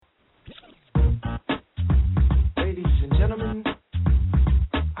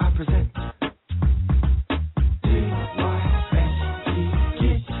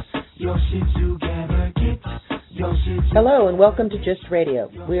Hello and welcome to GIST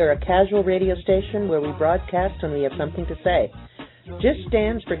Radio. We are a casual radio station where we broadcast when we have something to say. GIST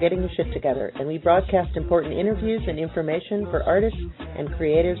stands for Getting Your Shit Together, and we broadcast important interviews and information for artists and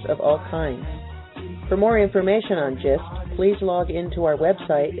creatives of all kinds. For more information on GIST, please log into our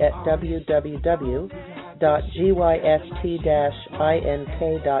website at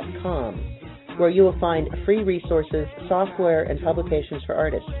www.gyst-ink.com, where you will find free resources, software, and publications for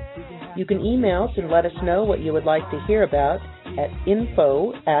artists. You can email us and let us know what you would like to hear about at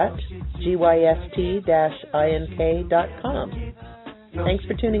info@gyst-ink.com. Thanks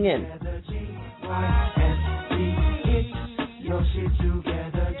for tuning in.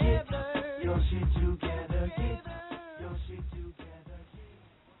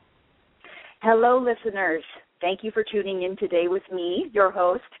 Hello, listeners. Thank you for tuning in today with me, your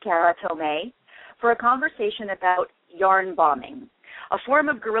host, Cara Tomei, for a conversation about yarn bombing, a form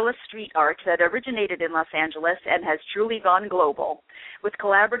of guerrilla street art that originated in Los Angeles and has truly gone global, with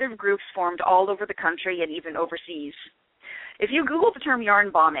collaborative groups formed all over the country and even overseas. If you Google the term yarn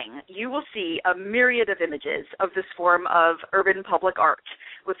bombing, you will see a myriad of images of this form of urban public art,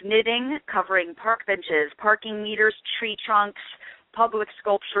 with knitting covering park benches, parking meters, tree trunks, public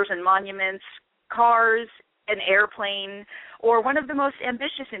sculptures and monuments, cars, an airplane, or one of the most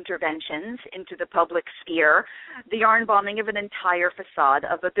ambitious interventions into the public sphere, the yarn bombing of an entire facade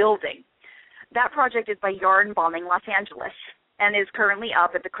of a building. That project is by Yarn Bombing Los Angeles and is currently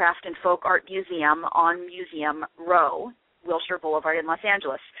up at the Craft and Folk Art Museum on Museum Row, Wilshire Boulevard in Los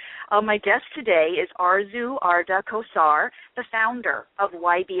Angeles. My guest today is Arzu Arda Kosar, the founder of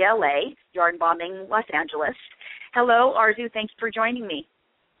YBLA, Yarn Bombing Los Angeles. Hello, Arzu. Thanks for joining me.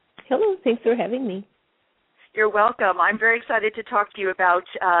 Hello. Thanks for having me. You're welcome. I'm very excited to talk to you about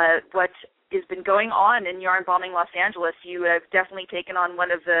what has been going on in Yarn Bombing Los Angeles. You have definitely taken on one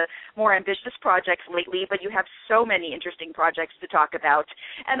of the more ambitious projects lately, but you have so many interesting projects to talk about.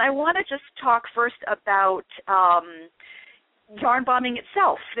 And I want to just talk first about yarn bombing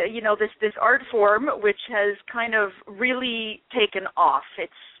itself, you know, this art form which has kind of really taken off.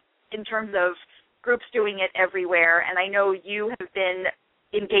 It's in terms of groups doing it everywhere, and I know you have been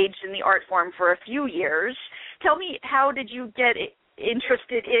engaged in the art form for a few years. Tell me, how did you get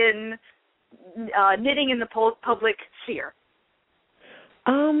interested in knitting in the public sphere?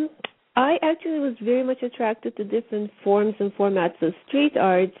 I actually was very much attracted to different forms and formats of street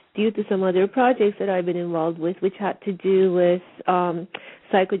art due to some other projects that I've been involved with, which had to do with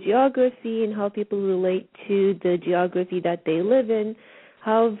psychogeography and how people relate to the geography that they live in,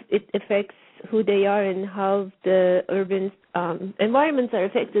 how it affects who they are, and how the urban environments are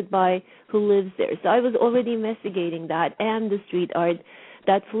affected by who lives there. So I was already investigating that and the street art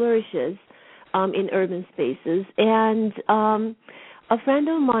that flourishes in urban spaces. And a friend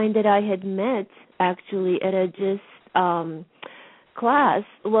of mine that I had met actually at a GIST class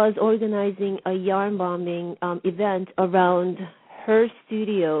was organizing a yarn bombing event around her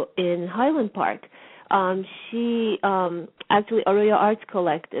studio in Highland Park. She actually Arroyo Arts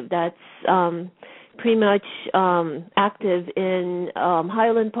Collective, that's pretty much active in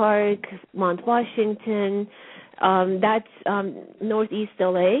Highland Park, Mount Washington, that's Northeast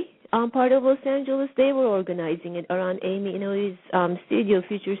LA. Part of Los Angeles. They were organizing it around Amy Inouye's studio,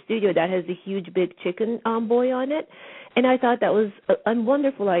 Future Studio, that has a huge big chicken boy on it. And I thought that was a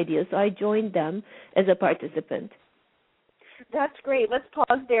wonderful idea, so I joined them as a participant. That's great. Let's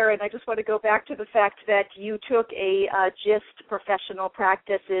pause there, and I just want to go back to the fact that you took a GIST Professional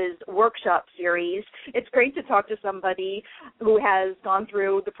Practices workshop series. It's great to talk to somebody who has gone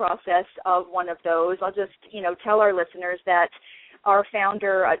through the process of one of those. I'll just, tell our listeners that our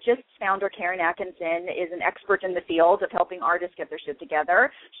founder, GIST's founder, Karen Atkinson, is an expert in the field of helping artists get their shit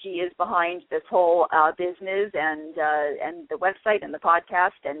together. She is behind this whole business and the website and the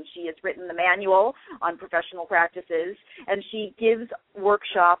podcast, and she has written the manual on professional practices. And she gives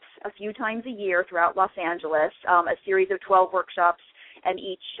workshops a few times a year throughout Los Angeles, a series of 12 workshops, and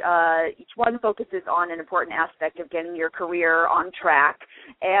each one focuses on an important aspect of getting your career on track.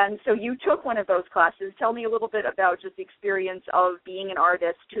 And so you took one of those classes. Tell me a little bit about just the experience of being an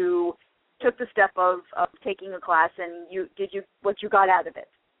artist who took the step of taking a class, and what you got out of it.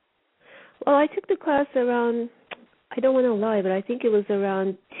 Well, I took the class around, I don't want to lie, but I think it was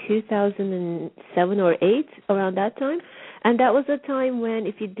around 2007 or 8, around that time. And that was a time when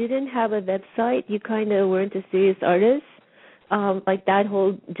if you didn't have a website, you kind of weren't a serious artist. Like that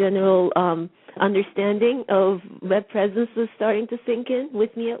whole general understanding of web presence was starting to sink in,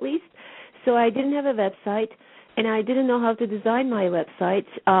 with me at least. So I didn't have a website, and I didn't know how to design my website.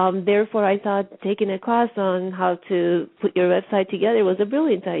 Therefore, I thought taking a class on how to put your website together was a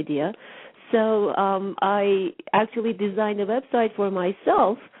brilliant idea. So I actually designed a website for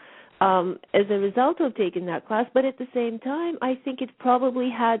myself as a result of taking that class. But at the same time, I think it probably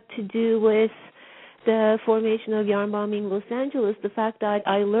had to do with the formation of Yarn Bombing Los Angeles, the fact that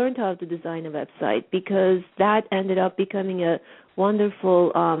I learned how to design a website, because that ended up becoming a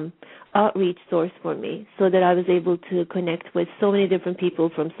wonderful outreach source for me, so that I was able to connect with so many different people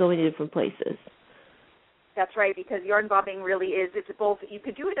from so many different places. That's right, because yarn bombing really is, it's both, you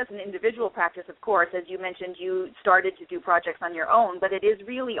could do it as an individual practice, of course. As you mentioned, you started to do projects on your own, but it is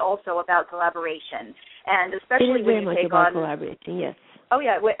really also about collaboration. And especially when you take on collaboration, yes. Oh,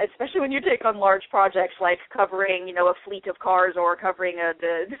 yeah, especially when you take on large projects like covering, a fleet of cars or covering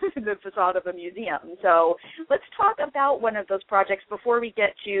the facade of a museum. So let's talk about one of those projects before we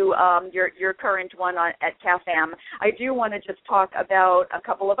get to your current one at CAFAM. I do want to just talk about a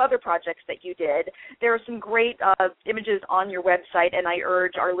couple of other projects that you did. There are some great images on your website, and I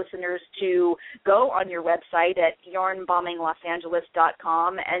urge our listeners to go on your website at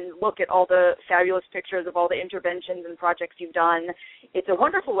yarnbombinglosangeles.com and look at all the fabulous pictures of all the interventions and projects you've done. It's a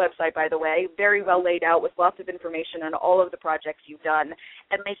wonderful website, by the way, very well laid out with lots of information on all of the projects you've done.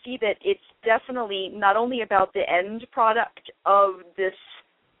 And I see that it's definitely not only about the end product of this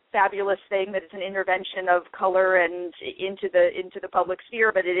fabulous thing, that it's an intervention of color and into the public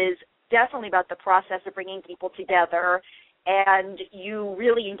sphere, but it is definitely about the process of bringing people together, and you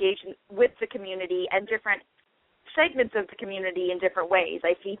really engage with the community and different segments of the community in different ways.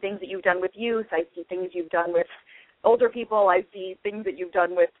 I see things that you've done with youth. I see things you've done with older people. I see things that you've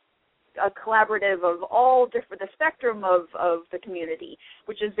done with a collaborative of all different, the spectrum of the community,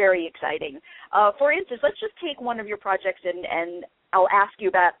 which is very exciting. For instance, let's just take one of your projects and I'll ask you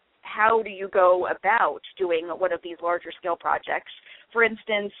about how do you go about doing one of these larger scale projects. For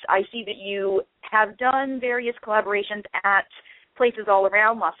instance, I see that you have done various collaborations at places all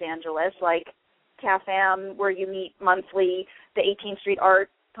around Los Angeles, like CAFAM, where you meet monthly, the 18th Street Art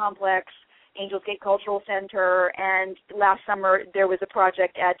Complex, Angels Gate Cultural Center, and last summer there was a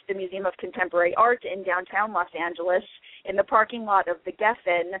project at the Museum of Contemporary Art in downtown Los Angeles. In the parking lot of the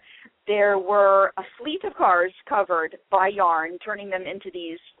Geffen, there were a fleet of cars covered by yarn, turning them into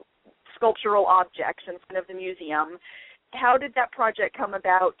these sculptural objects in front of the museum. How did that project come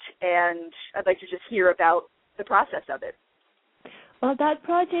about? And I'd like to just hear about the process of it. Well, that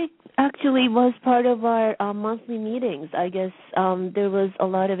project actually was part of our monthly meetings. I guess there was a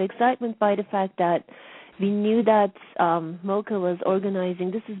lot of excitement by the fact that we knew that MoCA was organizing.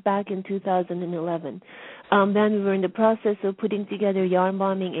 This is back in 2011. Then we were in the process of putting together Yarn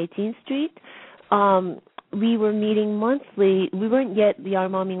Bombing 18th Street. We were meeting monthly. We weren't yet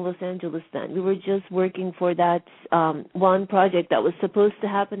Yarn Bombing Los Angeles then. We were just working for that one project that was supposed to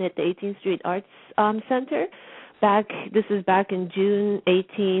happen at the 18th Street Arts Center. This is back in June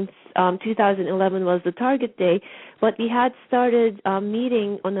 18th, 2011 was the target day, but we had started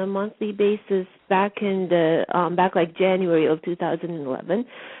meeting on a monthly basis back like January of 2011,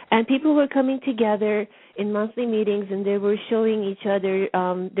 and people were coming together in monthly meetings, and they were showing each other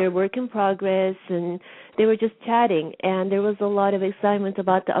their work in progress, and they were just chatting, and there was a lot of excitement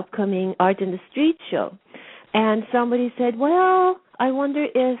about the upcoming Art in the Street show. And somebody said, well, I wonder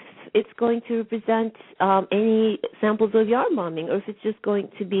if it's going to represent any samples of yarn bombing, or if it's just going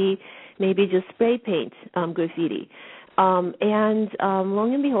to be maybe just spray paint graffiti. And lo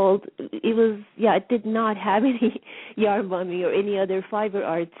and behold, it did not have any yarn bombing or any other fiber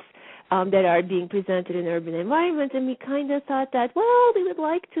arts that are being presented in urban environments. And we kind of thought that, well, we would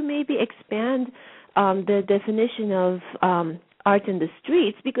like to maybe expand the definition of art in the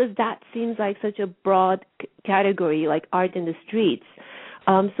streets, because that seems like such a broad category, like art in the streets.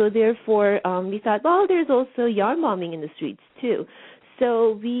 So therefore, we thought, well, there's also yarn bombing in the streets too.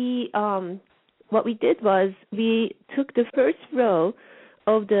 So what we did was we took the first row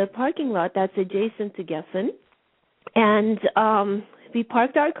of the parking lot that's adjacent to Geffen, and we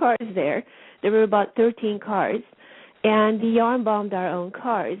parked our cars there. There were about 13 cars, and we yarn bombed our own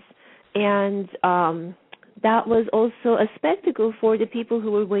cars. And that was also a spectacle for the people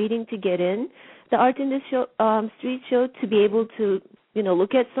who were waiting to get in the Art in the Street show, to be able to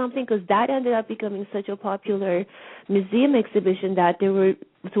look at something, because that ended up becoming such a popular museum exhibition that there were,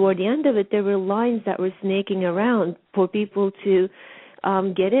 toward the end of it, there were lines that were snaking around for people to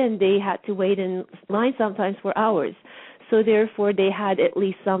get in. They had to wait in line sometimes for hours. So therefore, they had at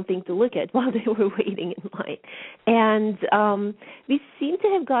least something to look at while they were waiting in line. And we seem to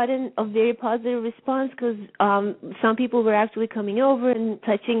have gotten a very positive response, because some people were actually coming over and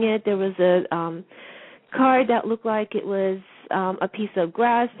touching it. There was a card that looked like it was a piece of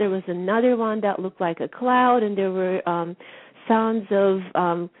grass. There was another one that looked like a cloud, and there were sounds of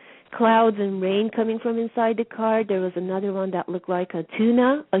clouds and rain coming from inside the car. There was another one that looked like a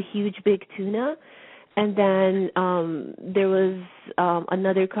tuna, a huge big tuna. And then there was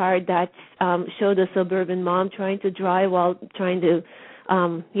another car that showed a suburban mom trying to drive while trying to,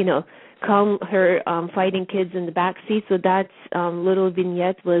 calm her fighting kids in the back seat. So that little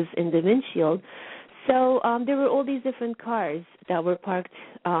vignette was in the windshield. So there were all these different cars that were parked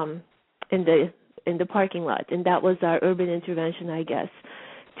in the parking lot, and that was our urban intervention, I guess,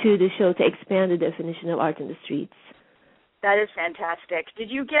 to the show to expand the definition of art in the streets. That is fantastic.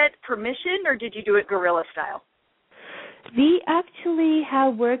 Did you get permission, or did you do it guerrilla style? We actually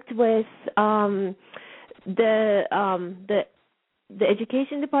have worked with the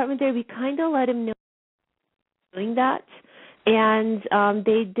education department there. We kind of let them know doing that, and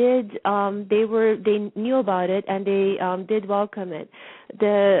they knew about it, and they did welcome it.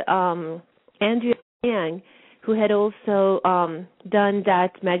 The Andrea Yang, who had also done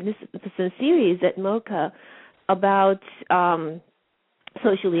that magnificent series at MoCA about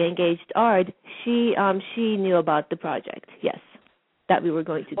socially engaged art, she knew about the project, yes, that we were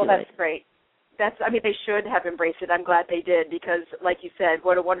going to do it. Well, that's great. They should have embraced it. I'm glad they did, because, like you said,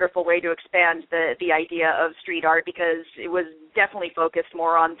 what a wonderful way to expand the idea of street art, because it was definitely focused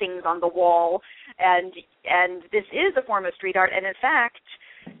more on things on the wall, and this is a form of street art, and in fact,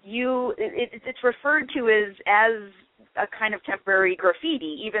 it's referred to as a kind of temporary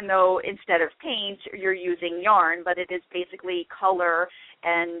graffiti, even though instead of paint you're using yarn, but it is basically color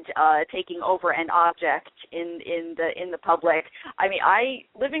and taking over an object in the public.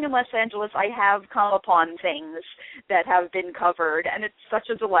 Living in Los Angeles, I have come upon things that have been covered, and it's such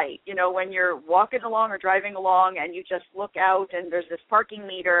a delight. When you're walking along or driving along and you just look out and there's this parking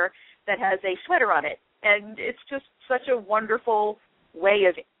meter that has a sweater on it, and it's just such a wonderful way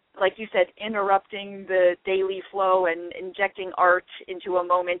of, like you said, interrupting the daily flow and injecting art into a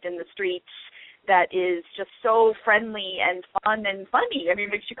moment in the streets that is just so friendly and fun and funny. It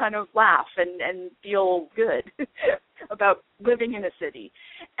makes you kind of laugh and feel good about living in a city.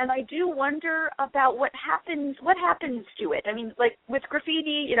 And I do wonder about what happens to it. Like with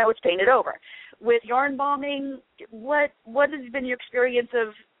graffiti, it's painted over. With yarn bombing, what has been your experience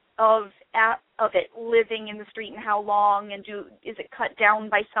of it living in the street, and how long, and is it cut down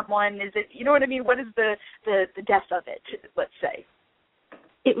by someone? Is it, what I mean? What is the death of it, let's say?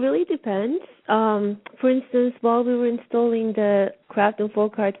 It really depends. For instance, while we were installing the craft and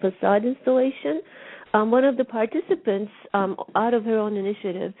folk art facade installation, one of the participants, out of her own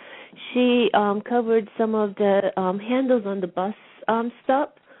initiative, she covered some of the handles on the bus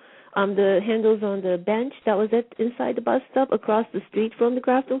stop. The handles on the bench that was inside the bus stop across the street from the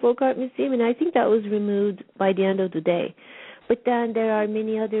Craft and Folk Art Museum, and I think that was removed by the end of the day. But then there are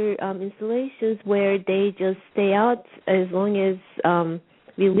many other installations where they just stay out as long as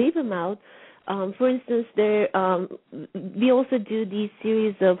we leave them out. For instance, we also do these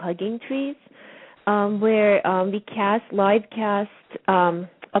series of hugging trees where we live cast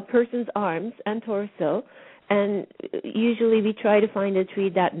a person's arms and torso. And usually we try to find a tree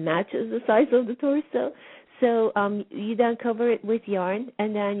that matches the size of the torso. So you then cover it with yarn,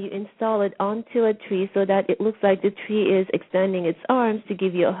 and then you install it onto a tree so that it looks like the tree is extending its arms to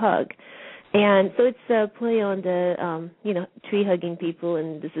give you a hug. And so it's a play on the, tree hugging people,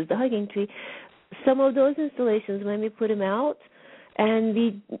 and this is the hugging tree. Some of those installations, when we put them out,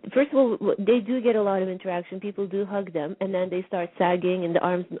 and first of all, they do get a lot of interaction. People do hug them, and then they start sagging, and the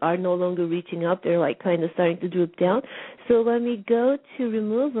arms are no longer reaching up. They're like kind of starting to droop down. So when we go to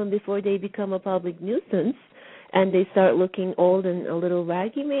remove them before they become a public nuisance, and they start looking old and a little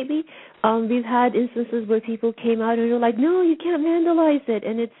raggy maybe, we've had instances where people came out and were like, no, you can't vandalize it.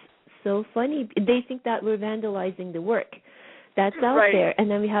 And it's so funny. They think that we're vandalizing the work that's out right there, and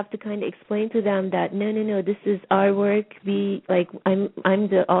then we have to kind of explain to them that no, this is our work. I'm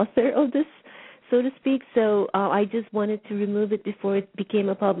the author of this, so to speak. So I just wanted to remove it before it became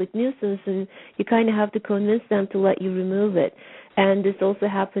a public nuisance, and you kind of have to convince them to let you remove it. And this also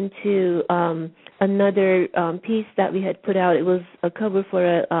happened to another piece that we had put out. It was a cover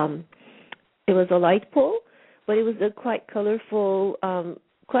for it was a light pole, but it was a quite colorful.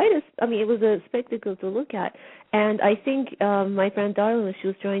 It was a spectacle to look at. And I think my friend Darlene, she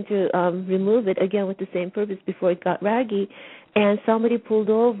was trying to remove it, again, with the same purpose before it got raggy, and somebody pulled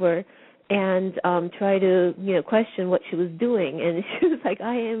over and tried to, question what she was doing. And she was like,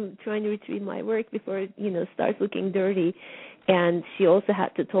 I am trying to retrieve my work before it, starts looking dirty. And she also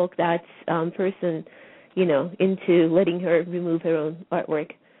had to talk that person, into letting her remove her own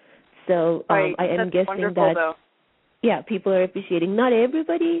artwork. So right. I am That's guessing that... though. Yeah, people are appreciating. Not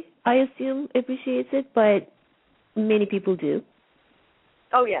everybody, I assume, appreciates it, but many people do.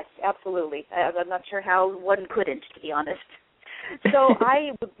 Oh, yes, absolutely. I'm not sure how one couldn't, to be honest. So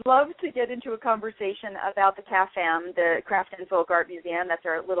I would love to get into a conversation about the CAFAM, the Craft and Folk Art Museum. That's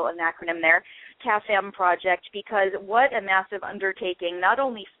our little acronym there, CAFAM project, because what a massive undertaking, not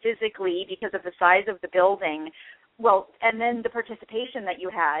only physically because of the size of the building, well, and then the participation that you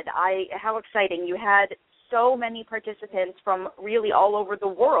had. How exciting. You had so many participants from really all over the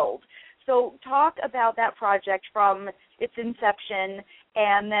world. So talk about that project from its inception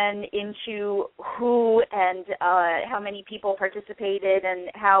and then into who and how many people participated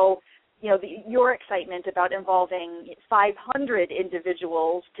and how, your excitement about involving 500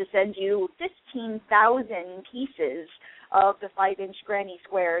 individuals to send you 15,000 pieces of the 5-inch granny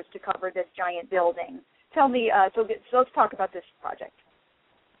squares to cover this giant building. Tell me, so let's talk about this project.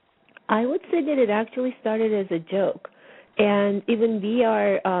 I would say that it actually started as a joke. And even we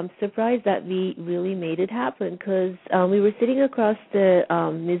are surprised that we really made it happen because we were sitting across the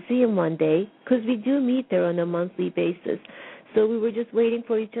museum one day because we do meet there on a monthly basis. So we were just waiting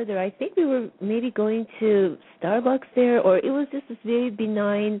for each other. I think we were maybe going to Starbucks there, or it was just this very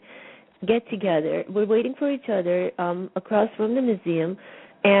benign get-together. We're waiting for each other across from the museum,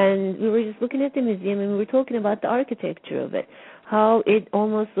 and we were just looking at the museum, and we were talking about the architecture of it, how it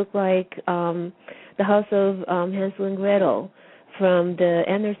almost looked like the house of Hansel and Gretel from the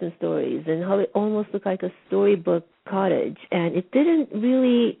Andersen stories, and how it almost looked like a storybook cottage. And it didn't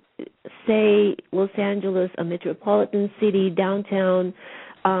really say Los Angeles, a metropolitan city, downtown,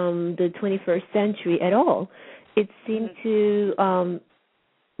 the 21st century at all. It seemed to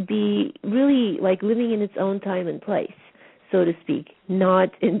be really like living in its own time and place, so to speak, not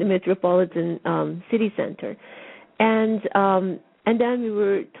in the metropolitan city center. And then we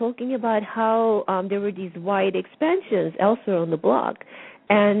were talking about how there were these wide expansions elsewhere on the block,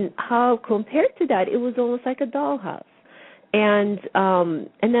 and how compared to that, it was almost like a dollhouse. And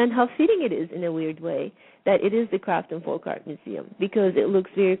then how fitting it is in a weird way that it is the Craft and Folk Art Museum, because it looks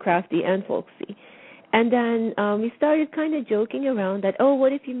very crafty and folksy. And then we started kind of joking around that, oh,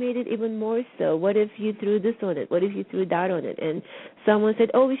 what if you made it even more so? What if you threw this on it? What if you threw that on it? And someone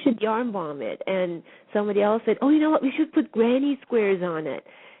said, oh, we should yarn bomb it. And somebody else said, oh, you know what, we should put granny squares on it.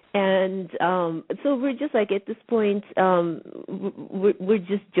 And so we're just like, at this point, we're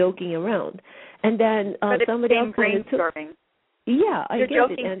just joking around. And then somebody else kind of brainstorming. Yeah, I guess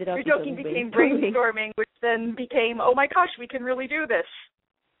it ended up your joking became brainstorming, which then became, oh my gosh, we can really do this.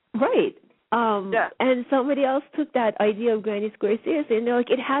 Right. And somebody else took that idea of granny square seriously, and they're like,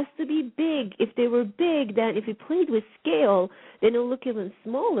 it has to be big. If they were big, then if you played with scale, then it'll look even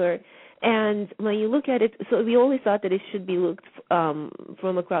smaller. And when you look at it, so we always thought that it should be looked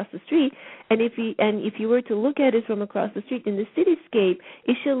from across the street. And if you were to look at it from across the street in the cityscape,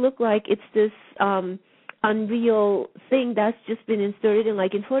 it should look like it's this unreal thing that's just been inserted in,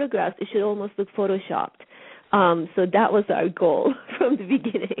 like in photographs. It should almost look photoshopped. So that was our goal from the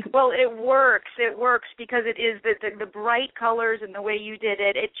beginning. Well, it works. It works because it is the bright colors and the way you did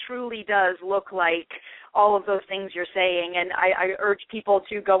it. It truly does look like all of those things you're saying. And I urge people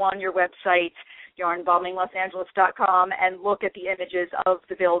to go on your website, yarnbombinglosangeles.com, and look at the images of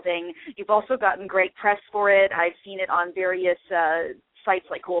the building. You've also gotten great press for it. I've seen it on various sites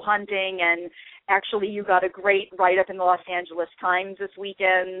like Cool Hunting, and actually you got a great write-up in the Los Angeles Times this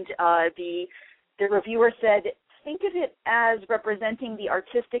weekend. The reviewer said, think of it as representing the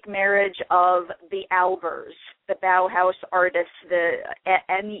artistic marriage of the Albers, the Bauhaus artists,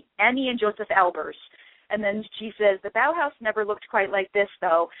 Annie and Joseph Albers. And then she says, the Bauhaus never looked quite like this,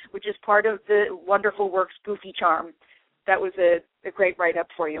 though, which is part of the wonderful work's goofy charm. That was a great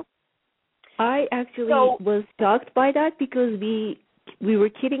write-up for you. I actually was shocked by that because we were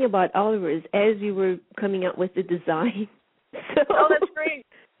kidding about Albers as we were coming out with the design. Oh, that's great.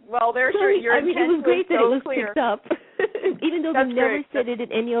 Well, your intent it was great that it was clear. Picked up, even though we never said it in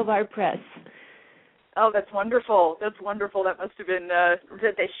any of our press. Oh, that's wonderful. That's wonderful. That must have been that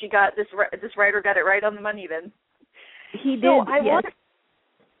she got this writer got it right on the money then. He did. So yes.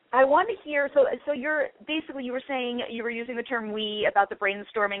 I want to hear. So you're basically, you were saying, you were using the term "we" about the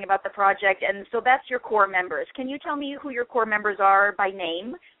brainstorming about the project, and so that's your core members. Can you tell me who your core members are by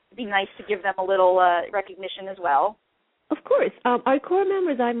name? It'd be nice to give them a little recognition as well. Of course. Our core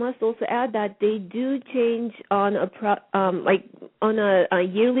members, I must also add that they do change on a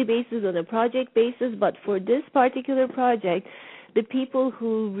yearly basis, on a project basis, but for this particular project, the people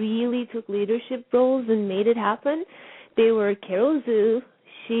who really took leadership roles and made it happen, they were Carol Zhu.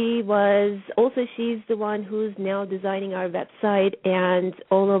 She's the one who's now designing our website and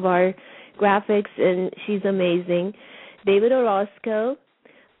all of our graphics, and she's amazing. David Orozco,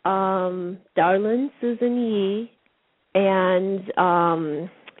 Darlene Susan Yee, and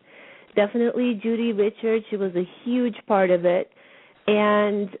definitely Judy Richards. She was a huge part of it.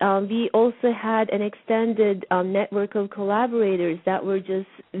 And we also had an extended network of collaborators that were just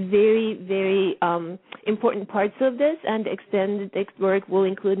very, very important parts of this. And the extended work will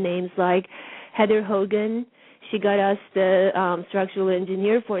include names like Heather Hogan. She got us the structural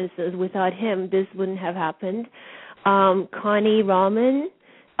engineer, for instance. Without him, this wouldn't have happened. Connie Rahman,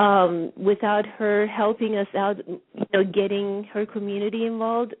 without her helping us out, getting her community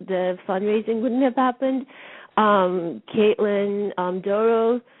involved, the fundraising wouldn't have happened. Caitlin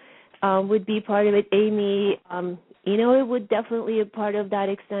Doro would be part of it. Amy, it would definitely be a part of that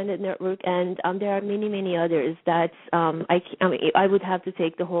extended network, and there are many, many others that I would have to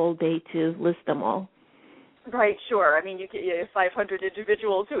take the whole day to list them all. Right, sure. I mean, you 500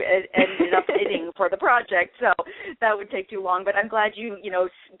 individuals who ended up bidding for the project, so that would take too long. But I'm glad you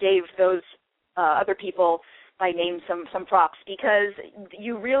gave those other people by name some props, because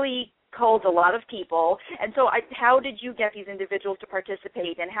you really culled a lot of people. And so how did you get these individuals to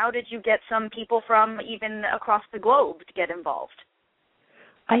participate, and how did you get some people from even across the globe to get involved?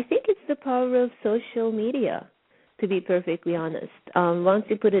 I think it's the power of social media, to be perfectly honest. Once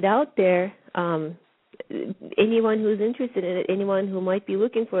you put it out there, anyone who's interested in it, anyone who might be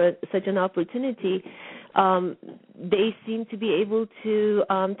looking for such an opportunity, they seem to be able to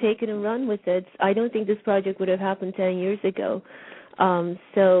take it and run with it. I don't think this project would have happened 10 years ago.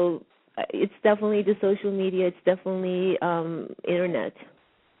 So it's definitely the social media. It's definitely internet.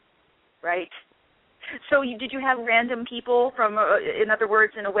 Right. So did you have random people from, in other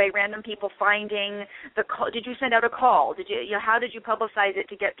words, in a way, random people finding the call? Did you send out a call? How did you publicize it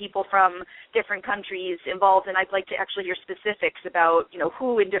to get people from different countries involved? And I'd like to actually hear specifics about,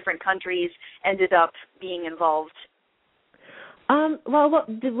 who in different countries ended up being involved. Well,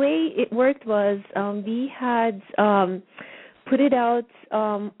 the way it worked was we had put it out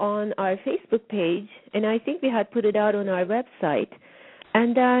on our Facebook page, and I think we had put it out on our website.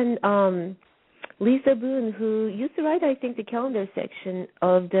 And then Lisa Boone, who used to write, I think, the calendar section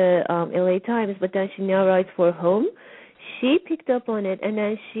of the LA Times, but then she now writes for Home, she picked up on it, and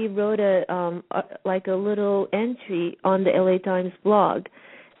then she wrote a little entry on the LA Times blog.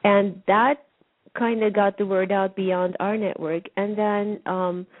 And that kind of got the word out beyond our network. And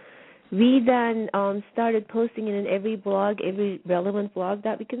then we started posting it in every blog, every relevant blog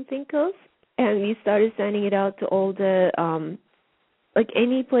that we can think of, and we started sending it out to all the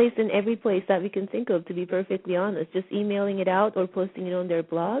any place and every place that we can think of, to be perfectly honest. Just emailing it out or posting it on their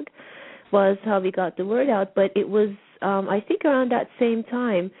blog was how we got the word out. But it was, I think, around that same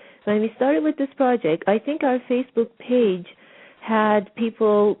time when we started with this project, I think our Facebook page had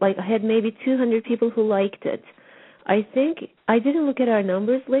people, had maybe 200 people who liked it. I think, I didn't look at our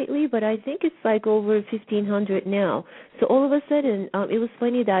numbers lately, but I think it's over 1,500 now. So all of a sudden, it was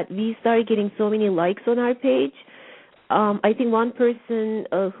funny that we started getting so many likes on our page. I think one person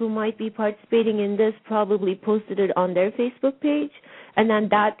who might be participating in this probably posted it on their Facebook page, and then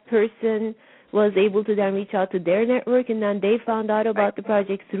that person was able to then reach out to their network, and then they found out about the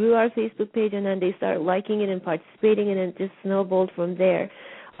project through our Facebook page, and then they started liking it and participating, and it just snowballed from there.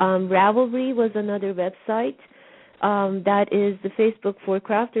 Ravelry was another website that is the Facebook for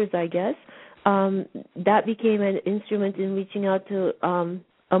crafters, I guess. That became an instrument in reaching out to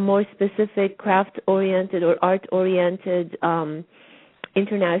a more specific craft-oriented or art-oriented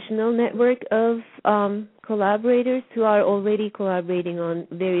international network of collaborators who are already collaborating on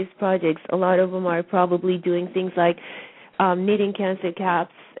various projects. A lot of them are probably doing things like knitting cancer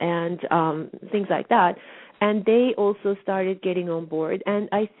caps and things like that. And they also started getting on board. And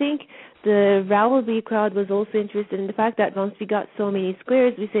I think the Ravelry crowd was also interested in the fact that once we got so many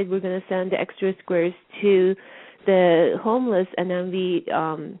squares, we said we're going to send the extra squares to the homeless, and then we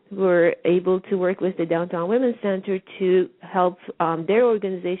were able to work with the Downtown Women's Center to help their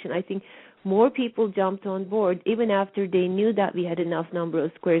organization. I think more people jumped on board even after they knew that we had enough number of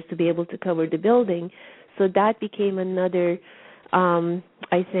squares to be able to cover the building. So that became another,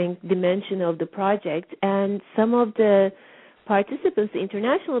 I think, dimension of the project. And some of the participants, the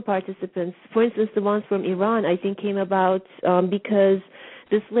international participants, for instance, the ones from Iran, I think came about because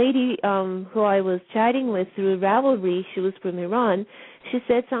this lady who I was chatting with through Ravelry, she was from Iran, she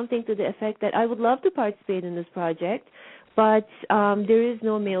said something to the effect that I would love to participate in this project, but there is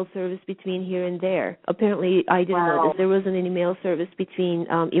no mail service between here and there. Apparently, I didn't know this. There wasn't any mail service between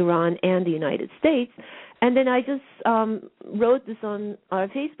Iran and the United States. And then I just wrote this on our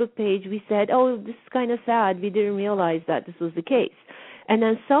Facebook page. We said, oh, this is kind of sad. We didn't realize that this was the case. And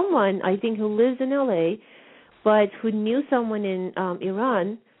then someone, I think, who lives in L.A., but who knew someone in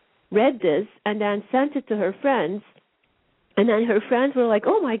Iran, read this and then sent it to her friends, And then her friends were like,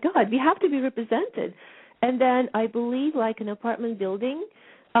 oh, my God, we have to be represented. And then I believe like an apartment building,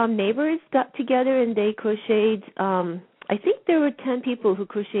 neighbors got together and they crocheted, I think there were 10 people who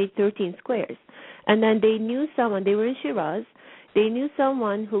crocheted 13 squares. And then they knew someone, they were in Shiraz, they knew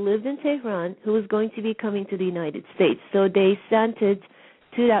someone who lived in Tehran who was going to be coming to the United States. So they sent it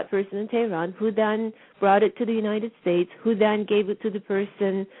to that person in Tehran, who then brought it to the United States, who then gave it to the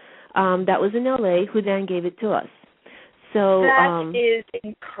person that was in LA, who then gave it to us. So that is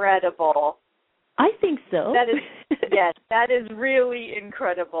incredible. I think so. That is, yes, that is really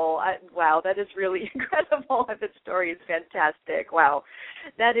incredible. Wow, that is really incredible. That story is fantastic. Wow,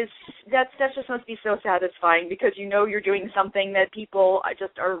 that just must be so satisfying, because you know you're doing something that people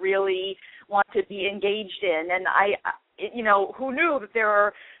just are really want to be engaged in. And you know, who knew that there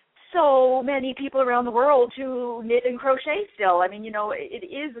are so many people around the world who knit and crochet still. I mean, you know, it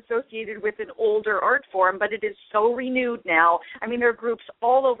is associated with an older art form, but it is so renewed now. I mean, there are groups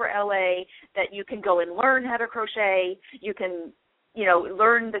all over LA that you can go and learn how to crochet. You can, you know,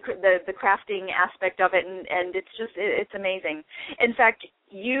 learn the crafting aspect of it, and it's amazing. In fact,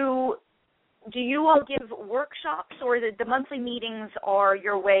 do you all give workshops, or the monthly meetings are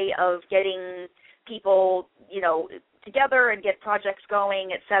your way of getting people, you know, together and get projects going,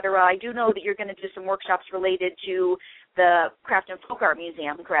 et cetera? I do know that you're going to do some workshops related to the Craft and Folk Art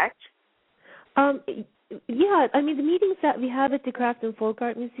Museum, correct? Yeah, I mean, the meetings that we have at the Craft and Folk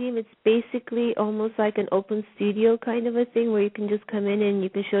Art Museum, it's basically almost like an open studio kind of a thing, where you can just come in and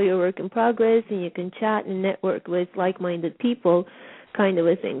you can show your work in progress and you can chat and network with like-minded people kind of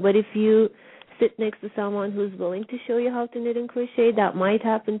a thing. But if you sit next to someone who's willing to show you how to knit and crochet, that might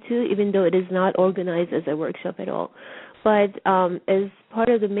happen too, even though it is not organized as a workshop at all. But as part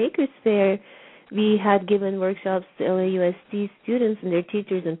of the Makers Fair, we had given workshops to LAUSD students and their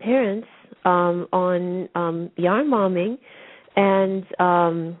teachers and parents on yarn bombing. And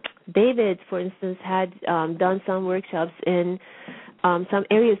David, for instance, had done some workshops in some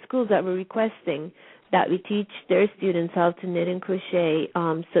area schools that were requesting that we teach their students how to knit and crochet.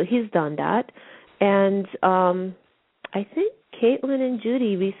 So he's done that. And I think Caitlin and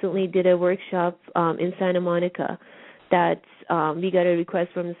Judy recently did a workshop in Santa Monica that we got a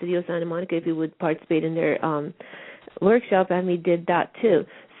request from the city of Santa Monica if we would participate in their workshop, and we did that too.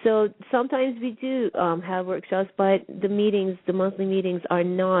 So sometimes we do have workshops, but the monthly meetings are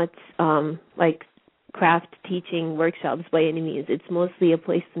not like craft teaching workshops by any means. It's mostly a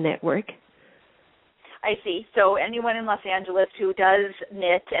place to network. I see. So anyone in Los Angeles who does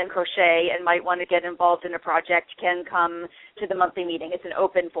knit and crochet and might want to get involved in a project can come to the monthly meeting. It's an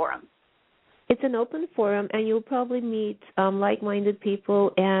open forum. It's an open forum, and you'll probably meet like-minded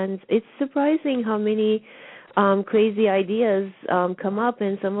people, and it's surprising how many crazy ideas come up,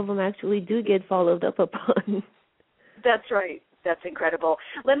 and some of them actually do get followed up upon. That's right. That's incredible.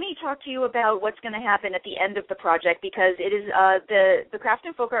 Let me talk to you about what's going to happen at the end of the project, because it is the Craft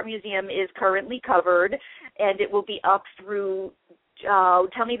and Folk Art Museum is currently covered, and it will be up through.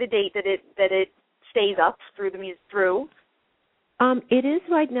 Tell me the date that it stays up through through. It is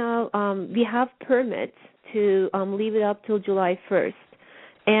right now. We have permits to leave it up till July 1st.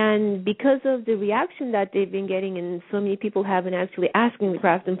 And because of the reaction that they've been getting, and so many people have been actually asking the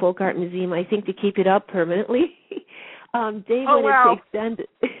Craft and Folk Art Museum, I think, to keep it up permanently. They wanted to extend it.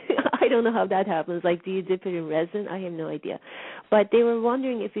 I don't know how that happens. Like, do you dip it in resin? I have no idea. But they were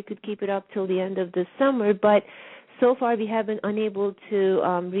wondering if we could keep it up till the end of the summer. But so far we have been unable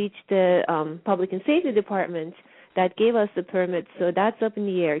to reach the Public and Safety Department that gave us the permit, so that's up in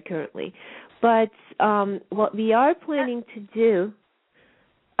the air currently. But what we are planning to do...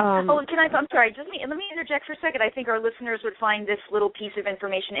 I'm sorry, let me interject for a second. I think our listeners would find this little piece of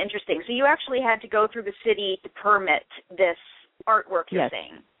information interesting. So you actually had to go through the city to permit this artwork, you're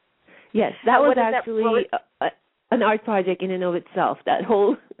saying? Yes, that was actually an art project in and of itself, that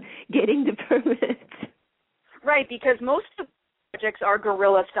whole getting the permit. Right, because most of projects are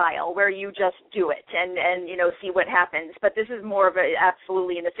guerrilla style, where you just do it and you know, see what happens. But this is more of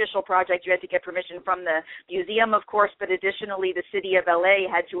absolutely an official project. You had to get permission from the museum, of course, but additionally the city of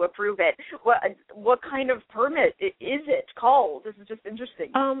LA had to approve it. What kind of permit is it called? This is just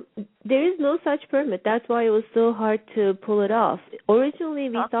interesting. There is no such permit. That's why it was so hard to pull it off. Originally,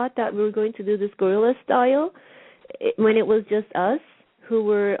 we thought that we were going to do this guerrilla style when it was just us who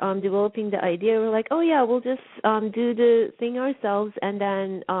were developing the idea. We're like, oh, yeah, we'll just do the thing ourselves, and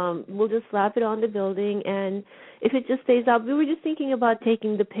then we'll just slap it on the building, and if it just stays up, we were just thinking about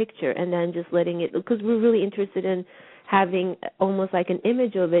taking the picture and then just letting it, because we're really interested in having almost like an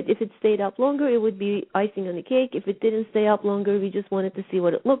image of it. If it stayed up longer, it would be icing on the cake. If it didn't stay up longer, we just wanted to see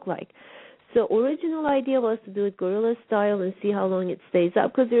what it looked like. So original idea was to do it guerrilla style and see how long it stays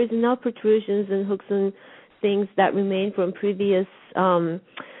up, because there's enough protrusions and hooks and things that remain from previous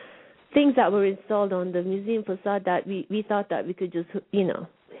things that were installed on the museum facade that we thought that we could just,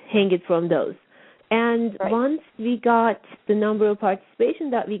 hang it from those. And once we got the number of participation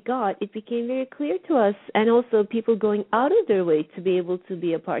that we got, it became very clear to us, and also people going out of their way to be able to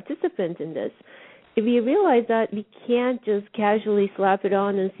be a participant in this. We realized that we can't just casually slap it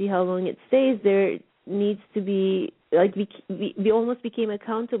on and see how long it stays. There needs to be, we almost became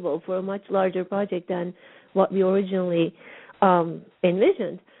accountable for a much larger project than what we originally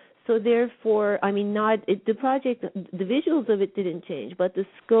envisioned. So therefore, the project, the visuals of it didn't change, but the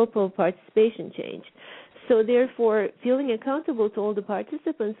scope of participation changed. So therefore, feeling accountable to all the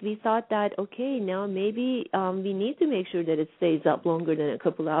participants, we thought that, okay, now maybe we need to make sure that it stays up longer than a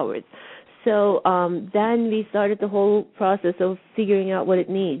couple hours. So then we started the whole process of figuring out what it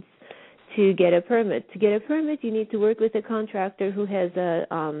needs to get a permit. To get a permit, you need to work with a contractor who has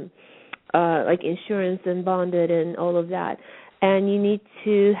insurance and bonded and all of that. And you need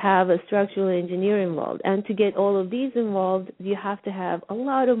to have a structural engineer involved. And to get all of these involved, you have to have a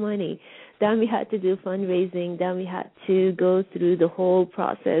lot of money. Then we had to do fundraising. Then we had to go through the whole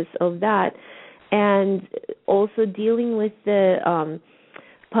process of that. And also dealing with the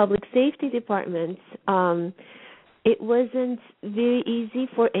public safety departments, it wasn't very easy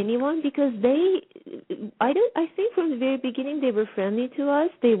for anyone because I think from the very beginning they were friendly to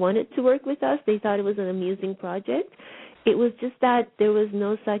us. They wanted to work with us. They thought it was an amusing project. It was just that there was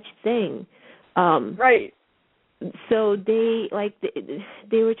no such thing. Right. So they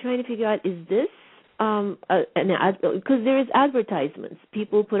were trying to figure out, is this an ad? Because there is advertisements.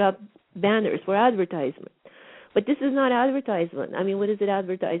 People put up banners for advertisement. But this is not advertisement. I mean, what is it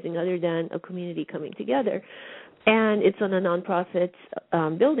advertising other than a community coming together? And it's on a nonprofit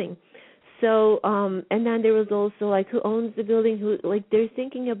building. So, and then there was also, who owns the building, they're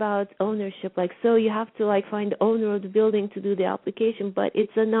thinking about ownership. So you have to, find the owner of the building to do the application, but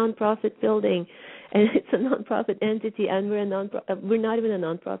it's a nonprofit building, and it's a nonprofit entity, and we're not even a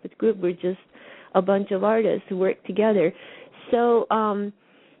nonprofit group. We're just a bunch of artists who work together. So,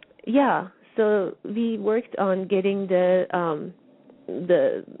 so we worked on getting the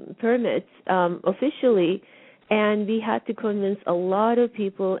permits officially, and we had to convince a lot of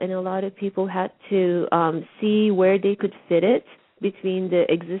people, and a lot of people had to see where they could fit it between the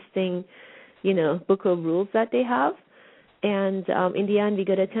existing, book of rules that they have. And in the end, we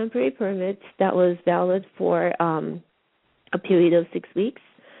got a temporary permit that was valid for a period of 6 weeks.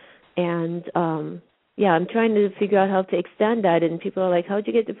 And, I'm trying to figure out how to extend that, and people are like, how'd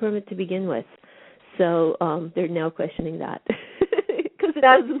you get the permit to begin with? So they're now questioning that.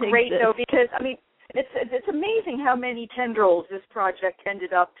 That's great, though, because, it's amazing how many tendrils this project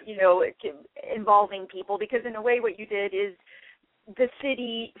ended up, involving people, because in a way what you did is the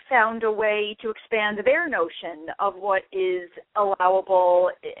city found a way to expand their notion of what is allowable,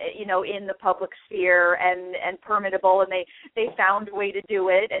 in the public sphere and permittable, and they found a way to do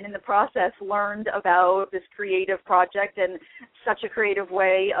it, and in the process learned about this creative project and such a creative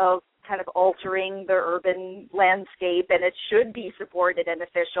way of kind of altering the urban landscape, and it should be supported and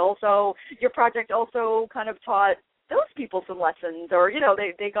official. So your project also kind of taught those people some lessons, or,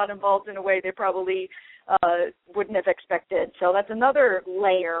 they got involved in a way they probably wouldn't have expected. So that's another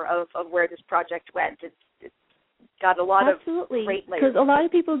layer of where this project went. It's got a lot Absolutely. of great layers. Because a lot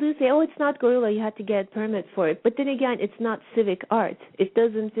of people do say, it's not guerrilla, you had to get permits for it. But then again, it's not civic art. It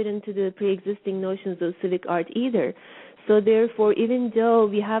doesn't fit into the pre-existing notions of civic art either. So therefore, even though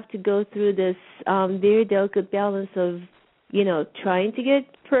we have to go through this very delicate balance of, trying to get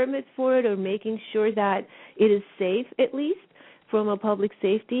permits for it or making sure that it is safe, at least from a public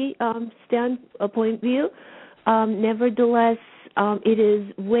safety point of view, nevertheless, it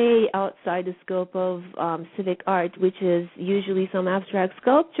is way outside the scope of civic art, which is usually some abstract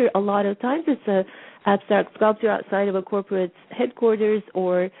sculpture. A lot of times it's an abstract sculpture outside of a corporate headquarters,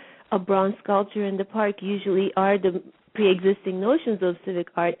 or a bronze sculpture in the park usually are the pre-existing notions of civic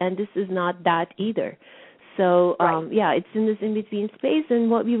art, and this is not that either. So, it's in this in-between space, and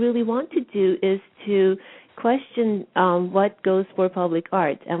what we really want to do is to question what goes for public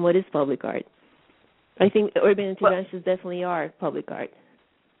art and what is public art. I think urban interventions definitely are public art.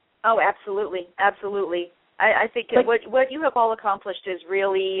 Oh, absolutely, absolutely. I think what you have all accomplished is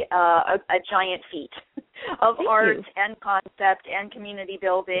really a giant feat. of Thank art you. and concept and community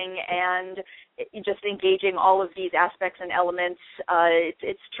building and just engaging all of these aspects and elements.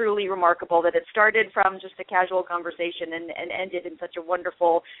 It's truly remarkable that it started from just a casual conversation and ended in such a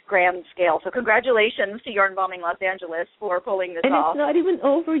wonderful grand scale. So congratulations to Yarn Bombing Los Angeles for pulling this And off. it's not even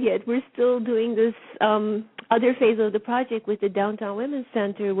over yet. We're still doing this other phase of the project with the Downtown Women's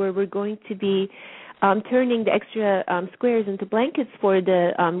Center, where we're going to be turning the extra squares into blankets for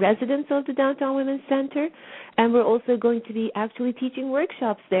the residents of the Downtown Women's Center. And we're also going to be actually teaching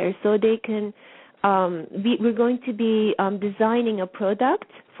workshops there so they can we're going to be designing a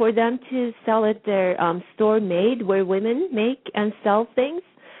product for them to sell at their store made, where women make and sell things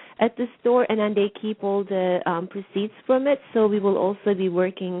at the store, and then they keep all the proceeds from it. So we will also be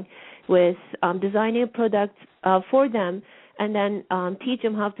working with designing a product for them, and then teach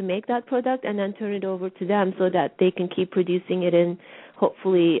them how to make that product, and then turn it over to them so that they can keep producing it and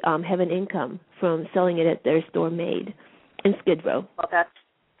hopefully have an income from selling it at their store made in Skid Row. Well, that's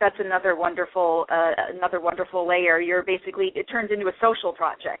another wonderful layer. You're basically, it turns into a social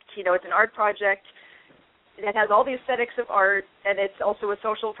project. You know, it's an art project that has all the aesthetics of art, and it's also a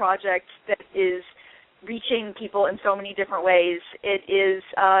social project that is reaching people in so many different ways. It's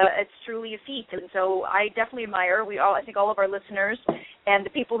truly a feat, and so I definitely admire. I think all of our listeners and the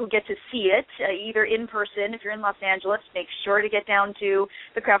people who get to see it, either in person, if you're in Los Angeles, make sure to get down to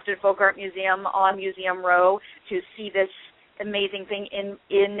the Crafted Folk Art Museum on Museum Row to see this amazing thing in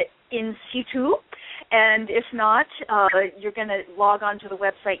situ. And if not, you're going to log on to the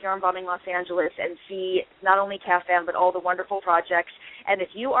website Yarn Bombing Los Angeles and see not only CAFAM but all the wonderful projects. And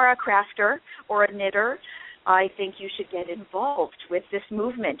if you are a crafter or a knitter, I think you should get involved with this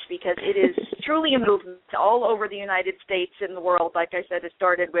movement, because it is truly a movement all over the United States and the world. Like I said, it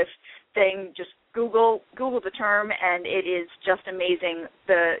started with saying just Google the term, and it is just amazing,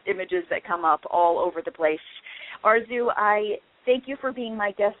 the images that come up all over the place. Arzu, I thank you for being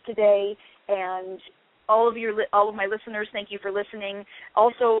my guest today, and all of my listeners, thank you for listening.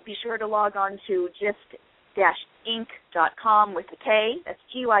 Also, be sure to log on to gist-inc.com with a K. That's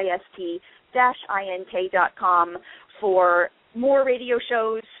GYST-INK.com for more radio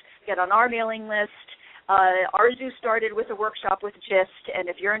shows. Get on our mailing list. Arzu started with a workshop with GIST, and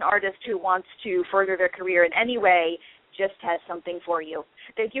if you're an artist who wants to further their career in any way, GIST has something for you.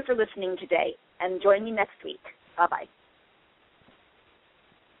 Thank you for listening today, and join me next week. Bye-bye.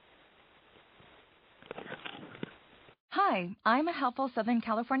 Hi, I'm a helpful Southern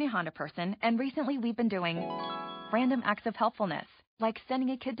California Honda person, and recently we've been doing random acts of helpfulness, like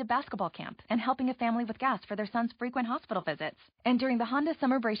sending a kid to basketball camp and helping a family with gas for their son's frequent hospital visits. And during the Honda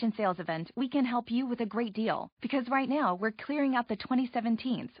Summerbration sales event, we can help you with a great deal, because right now we're clearing out the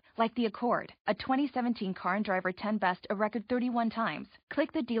 2017s, like the Accord, a 2017 Car and Driver 10 Best a record 31 times.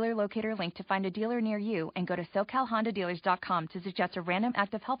 Click the dealer locator link to find a dealer near you, and go to SoCalHondaDealers.com to suggest a random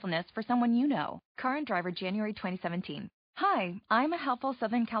act of helpfulness for someone you know. Car and Driver, January 2017. Hi, I'm a helpful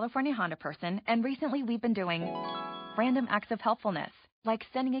Southern California Honda person, and recently we've been doing random acts of helpfulness, like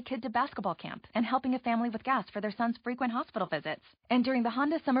sending a kid to basketball camp and helping a family with gas for their son's frequent hospital visits. And during the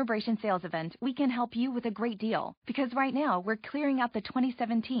Honda Summerbration sales event, we can help you with a great deal, because right now we're clearing out the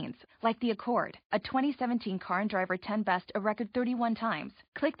 2017s, like the Accord, a 2017 Car and Driver 10 Best a record 31 times.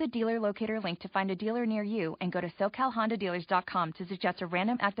 Click the dealer locator link to find a dealer near you, and go to SoCalHondaDealers.com to suggest a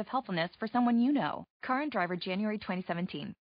random act of helpfulness for someone you know. Car and Driver, January 2017.